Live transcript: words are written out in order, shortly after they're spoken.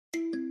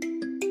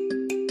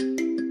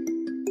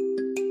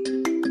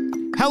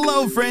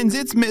Hello, friends,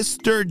 it's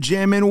Mr.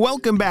 Jim, and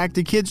welcome back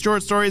to Kids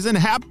Short Stories, and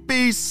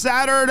happy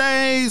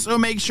Saturday! So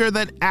make sure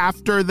that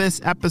after this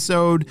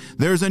episode,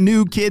 there's a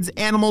new Kids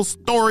Animal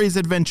Stories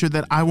adventure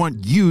that I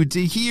want you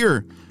to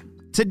hear.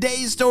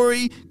 Today's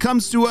story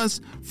comes to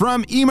us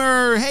from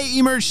Emer. Hey,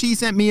 Emer, she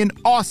sent me an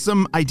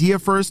awesome idea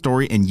for a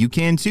story, and you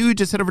can too.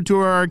 Just head over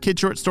to our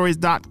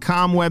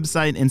kidshortstories.com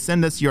website and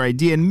send us your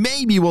idea, and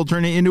maybe we'll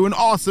turn it into an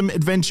awesome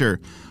adventure.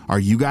 Are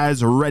you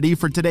guys ready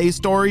for today's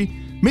story?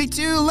 Me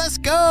too, let's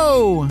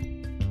go!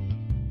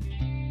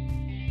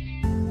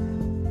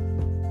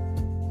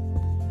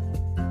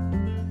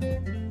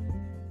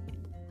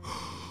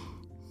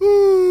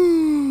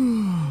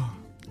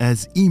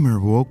 As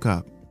Emer woke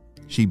up,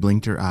 she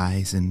blinked her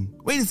eyes and,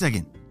 wait a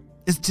second,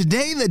 is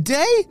today the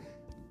day?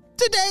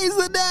 Today's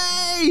the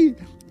day!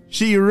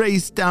 She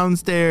raced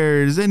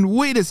downstairs and,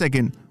 wait a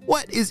second,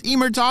 what is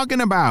Emer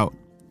talking about?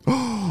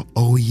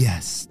 Oh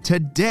yes,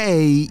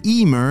 today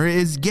Emer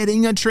is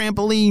getting a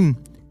trampoline.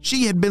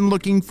 She had been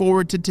looking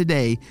forward to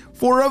today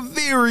for a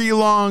very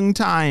long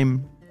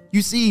time.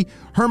 You see,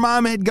 her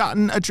mom had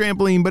gotten a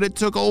trampoline, but it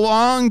took a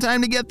long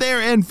time to get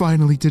there, and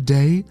finally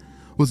today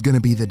was going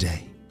to be the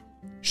day.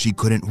 She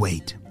couldn't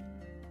wait.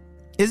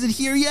 Is it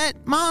here yet,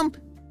 Mom?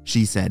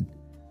 She said.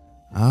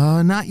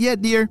 Not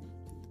yet, dear.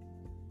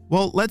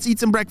 Well, let's eat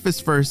some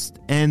breakfast first,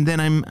 and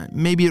then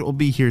maybe it will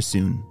be here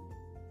soon.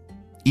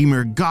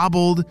 Emer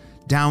gobbled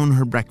down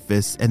her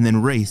breakfast and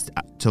then raced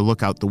to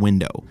look out the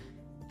window.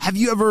 Have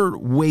you ever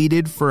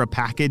waited for a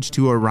package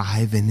to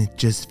arrive and it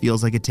just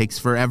feels like it takes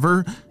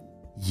forever?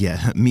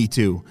 Yeah, me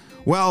too.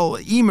 Well,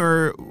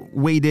 Emer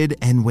waited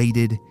and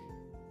waited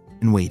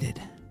and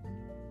waited,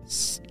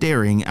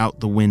 staring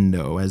out the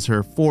window as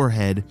her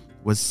forehead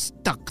was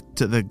stuck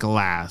to the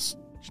glass.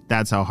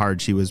 That's how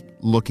hard she was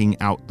looking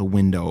out the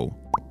window.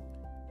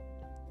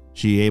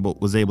 She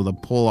was able to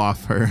pull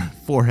off her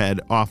forehead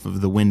off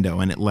of the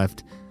window, and it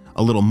left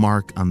a little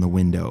mark on the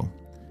window.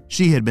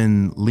 She had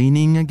been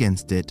leaning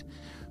against it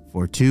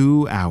for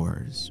 2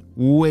 hours,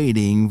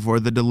 waiting for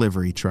the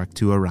delivery truck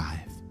to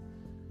arrive.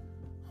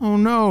 Oh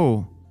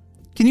no.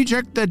 Can you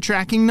check the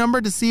tracking number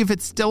to see if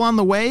it's still on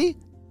the way?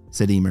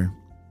 Said Emer.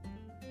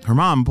 Her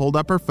mom pulled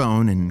up her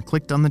phone and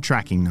clicked on the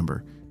tracking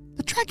number.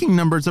 The tracking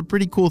number is a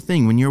pretty cool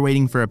thing when you're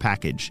waiting for a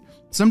package.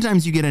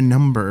 Sometimes you get a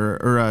number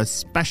or a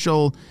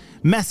special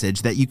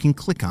message that you can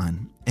click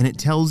on, and it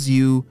tells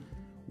you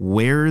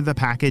where the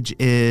package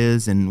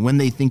is and when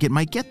they think it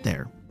might get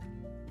there.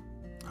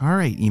 All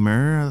right,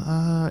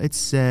 Emer, it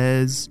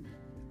says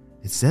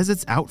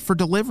it's out for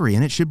delivery,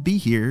 and it should be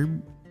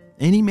here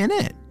any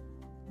minute.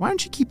 Why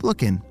don't you keep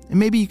looking, and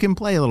maybe you can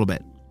play a little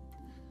bit.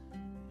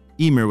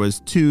 Emer was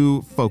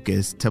too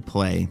focused to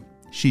play.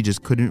 She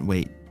just couldn't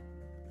wait.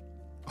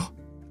 Oh,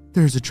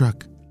 there's a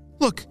truck.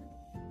 Look,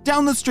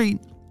 down the street.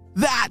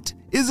 That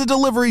is a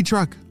delivery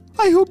truck.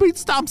 I hope it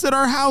stops at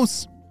our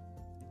house.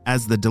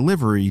 As the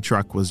delivery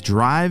truck was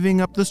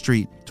driving up the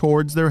street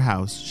towards their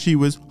house, she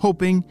was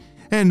hoping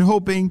and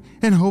hoping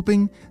and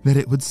hoping that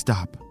it would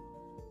stop.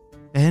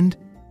 And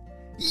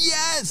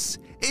yes,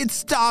 it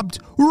stopped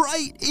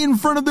right in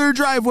front of their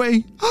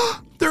driveway.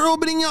 They're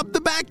opening up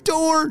the back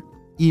door,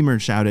 Emer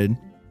shouted.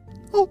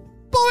 Oh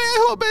boy,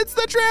 I hope it's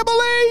the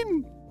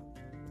trampoline.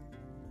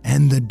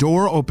 And the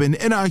door opened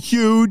and a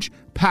huge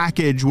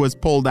package was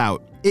pulled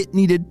out. It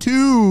needed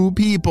 2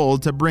 people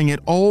to bring it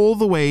all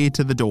the way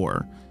to the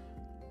door.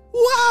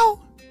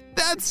 Wow,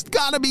 that's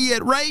gotta be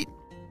it, right?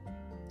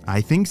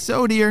 I think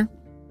so, dear.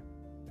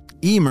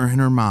 Emer and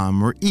her mom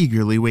were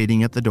eagerly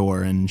waiting at the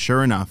door, and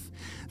sure enough,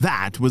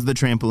 that was the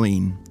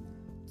trampoline.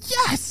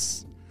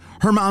 Yes!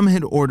 Her mom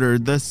had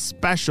ordered the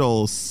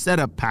special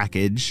setup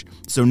package,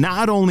 so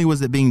not only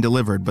was it being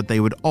delivered, but they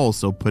would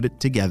also put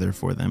it together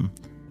for them.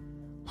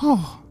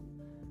 Oh,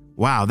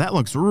 wow, that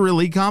looks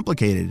really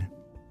complicated,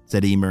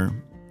 said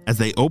Emer. As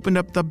they opened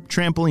up the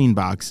trampoline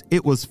box,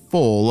 it was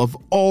full of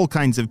all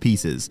kinds of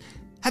pieces.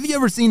 Have you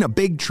ever seen a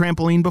big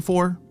trampoline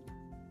before?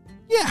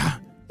 Yeah,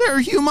 they're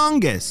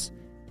humongous.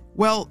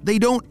 Well, they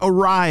don't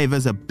arrive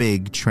as a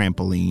big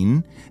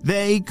trampoline.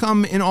 They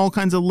come in all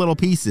kinds of little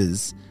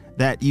pieces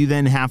that you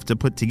then have to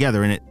put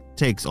together, and it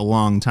takes a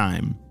long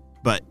time.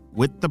 But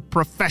with the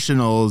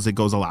professionals, it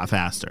goes a lot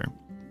faster.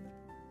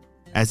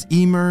 As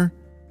Emer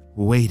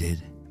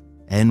waited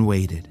and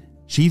waited,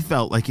 she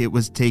felt like it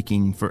was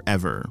taking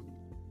forever.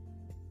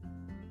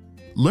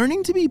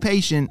 Learning to be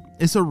patient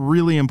is a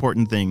really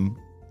important thing.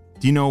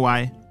 Do you know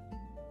why?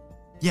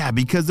 Yeah,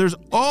 because there's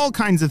all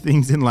kinds of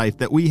things in life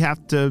that we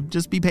have to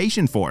just be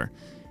patient for.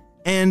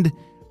 And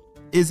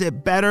is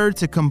it better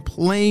to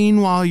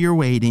complain while you're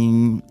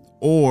waiting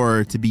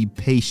or to be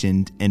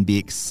patient and be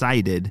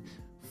excited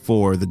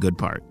for the good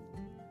part?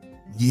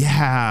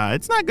 Yeah,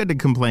 it's not good to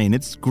complain.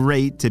 It's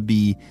great to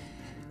be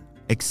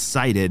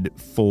excited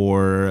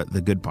for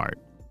the good part.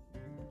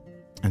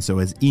 And so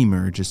as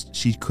Emer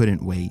she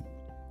couldn't wait.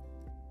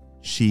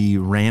 She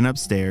ran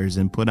upstairs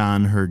and put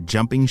on her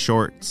jumping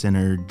shorts and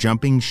her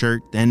jumping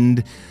shirt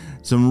and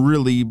some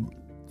really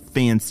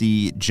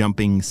fancy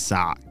jumping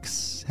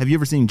socks. Have you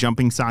ever seen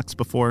jumping socks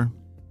before?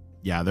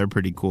 Yeah, they're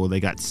pretty cool. They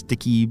got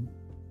sticky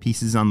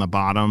pieces on the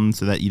bottom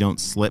so that you don't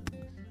slip.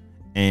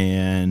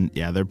 And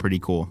yeah, they're pretty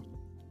cool.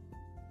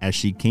 As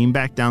she came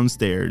back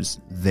downstairs,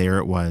 there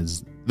it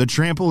was. The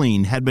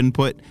trampoline had been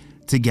put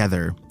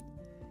together.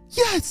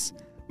 Yes!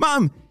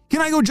 Mom,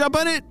 can I go jump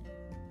on it?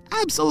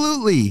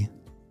 Absolutely.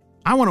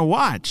 I want to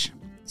watch,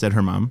 said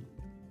her mom.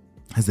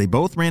 As they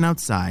both ran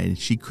outside,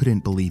 she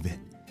couldn't believe it.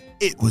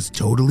 It was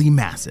totally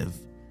massive.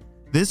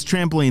 This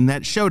trampoline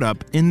that showed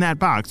up in that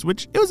box,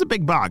 which it was a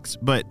big box,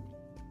 but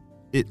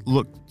it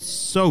looked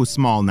so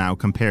small now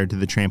compared to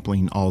the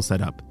trampoline all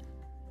set up.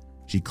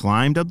 She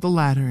climbed up the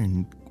ladder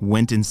and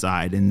went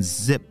inside and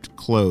zipped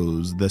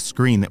closed the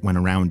screen that went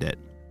around it.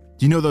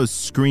 Do you know those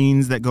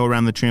screens that go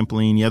around the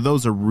trampoline? Yeah,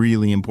 those are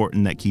really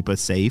important that keep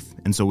us safe.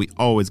 And so we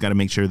always got to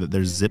make sure that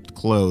they're zipped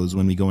closed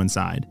when we go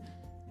inside.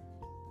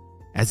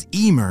 As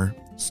Emer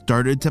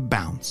started to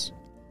bounce,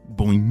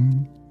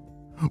 boing,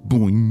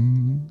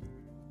 boing,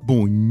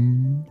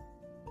 boing.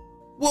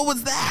 What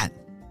was that?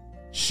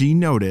 She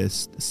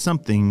noticed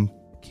something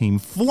came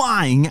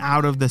flying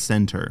out of the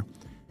center.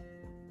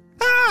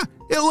 Ah,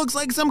 it looks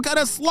like some kind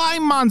of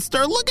slime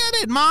monster. Look at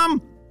it,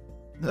 Mom.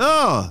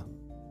 Ugh,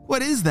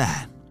 what is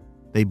that?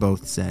 They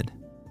both said.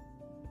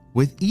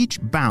 With each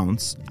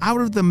bounce, out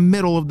of the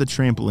middle of the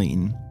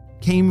trampoline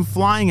came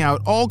flying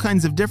out all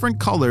kinds of different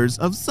colors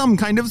of some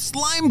kind of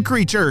slime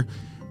creature.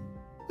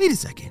 Wait a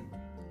second.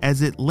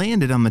 As it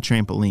landed on the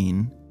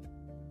trampoline,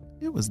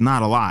 it was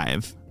not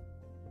alive.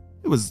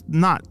 It was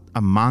not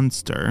a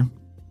monster.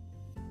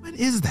 What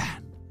is that?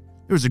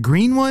 There was a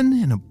green one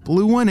and a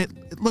blue one.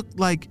 It looked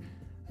like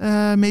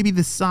maybe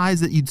the size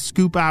that you'd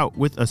scoop out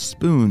with a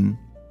spoon.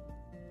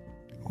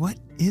 What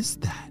is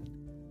that?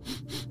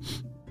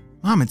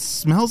 Mom, it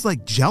smells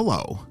like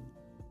Jell-O.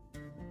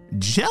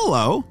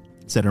 Jell-O?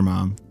 Said her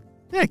mom.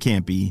 That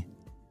can't be.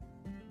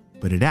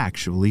 But it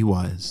actually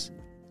was.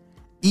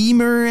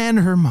 Emer and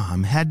her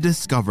mom had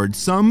discovered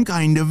some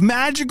kind of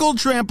magical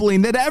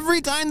trampoline that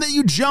every time that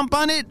you jump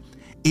on it,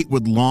 it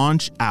would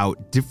launch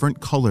out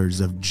different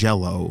colors of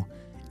Jell-O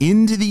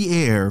into the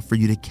air for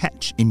you to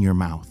catch in your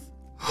mouth.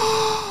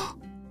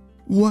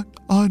 What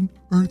on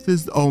earth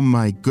is... Oh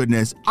my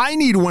goodness, I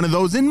need one of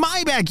those in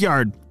my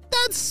backyard.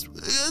 That's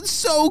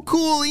so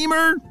cool,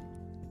 Emer.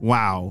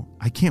 Wow,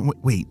 I can't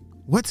wait.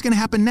 What's going to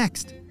happen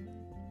next?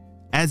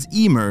 As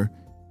Emer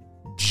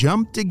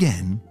jumped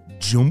again,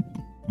 jump,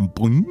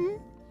 boing,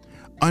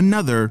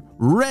 another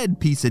red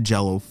piece of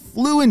Jell-O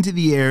flew into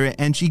the air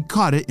and she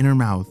caught it in her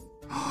mouth.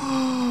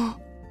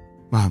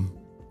 Mom,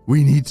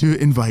 we need to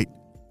invite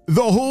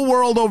the whole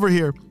world over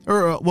here.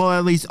 Or, well,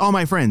 at least all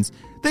my friends.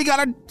 They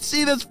gotta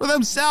see this for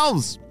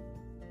themselves.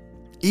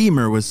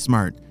 Emer was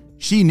smart.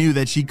 She knew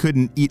that she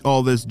couldn't eat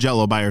all this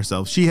Jell-O by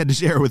herself. She had to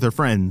share with her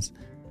friends.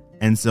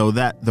 And so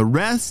that the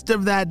rest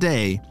of that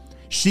day,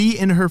 she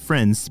and her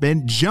friends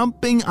spent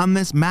jumping on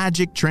this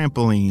magic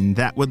trampoline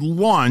that would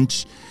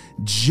launch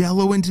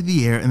Jell-O into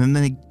the air, and then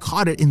they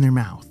caught it in their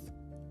mouth.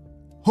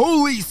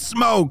 Holy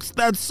smokes,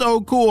 that's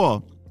so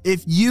cool.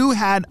 If you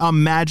had a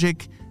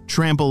magic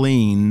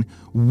trampoline,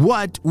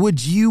 what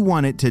would you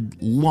want it to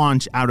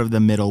launch out of the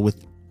middle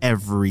with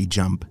every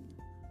jump?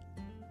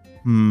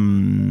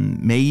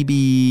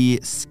 Maybe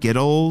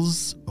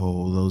Skittles.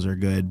 Oh, those are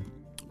good.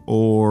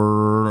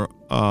 Or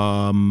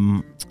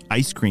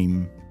ice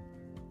cream.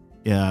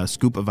 Yeah, a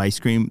scoop of ice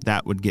cream.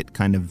 That would get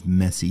kind of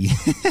messy.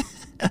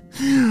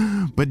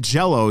 But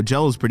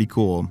Jell-O's pretty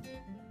cool.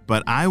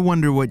 But I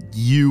wonder what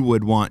you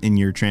would want in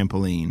your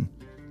trampoline.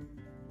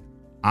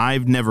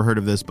 I've never heard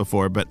of this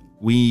before, but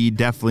we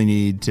definitely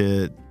need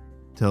to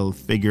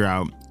figure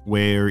out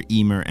where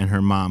Emer and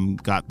her mom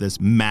got this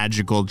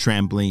magical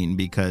trampoline,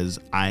 because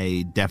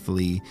I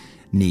definitely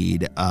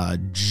need a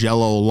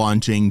Jell-O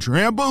launching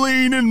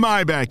trampoline in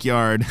my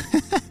backyard.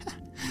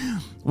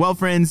 Well,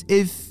 friends,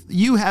 if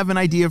you have an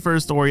idea for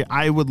a story,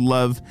 I would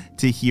love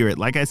to hear it.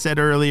 Like I said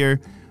earlier,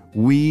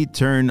 we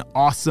turn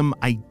awesome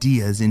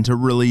ideas into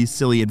really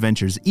silly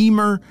adventures.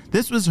 Emer,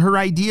 this was her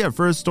idea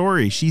for a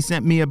story. She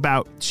sent me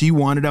she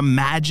wanted a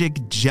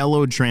magic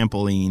Jell-O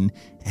trampoline,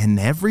 and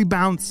every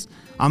bounce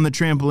on the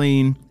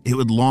trampoline, it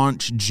would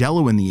launch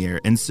Jell-O in the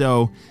air. And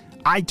so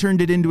I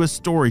turned it into a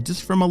story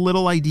just from a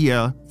little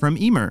idea from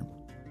Emer.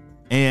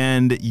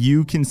 And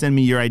you can send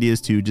me your ideas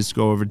too. Just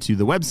go over to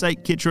the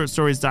website,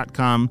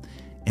 kidshortstories.com,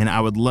 and I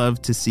would love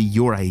to see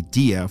your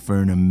idea for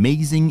an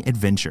amazing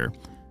adventure.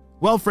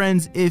 Well,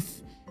 friends,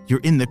 if you're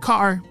in the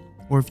car,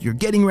 or if you're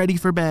getting ready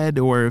for bed,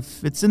 or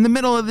if it's in the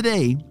middle of the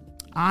day,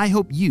 I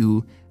hope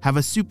you have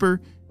a super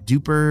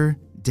duper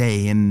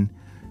day, and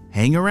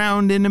hang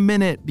around in a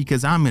minute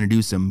because I'm going to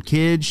do some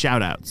kid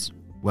shout outs.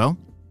 Well,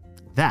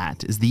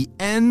 that is the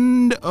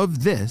end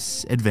of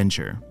this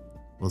adventure.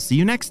 We'll see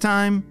you next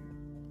time.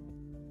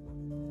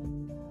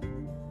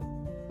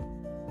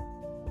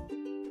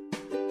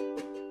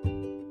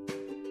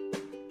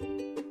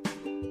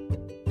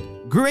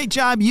 Great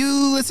job.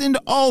 You listened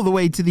all the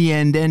way to the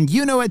end, and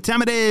you know what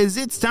time it is.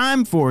 It's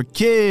time for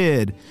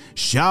Kid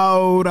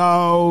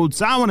Shoutouts.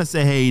 I want to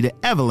say hey to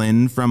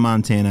Evelyn from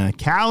Montana,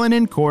 Callan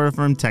and Cora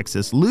from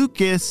Texas,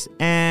 Lucas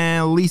and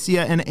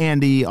Alicia and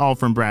Andy, all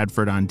from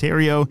Bradford,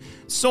 Ontario,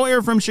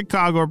 Sawyer from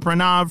Chicago,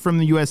 Pranav from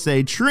the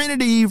USA,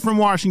 Trinity from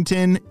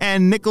Washington,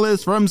 and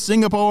Nicholas from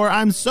Singapore.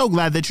 I'm so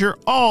glad that you're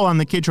all on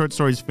the Kid Short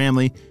Stories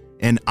family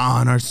and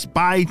on our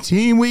spy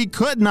team. We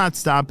could not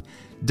stop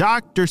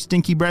Dr.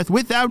 Stinky Breath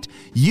without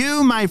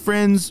you, my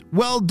friends.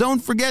 Well, don't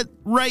forget,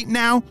 right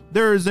now,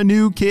 there's a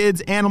new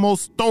Kids Animal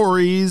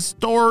Stories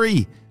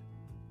story.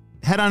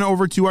 Head on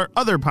over to our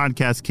other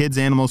podcast, Kids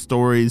Animal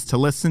Stories, to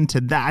listen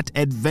to that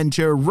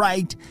adventure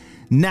right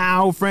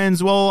now,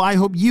 friends. Well, I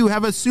hope you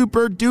have a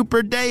super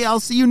duper day. I'll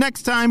see you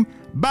next time.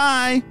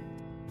 Bye.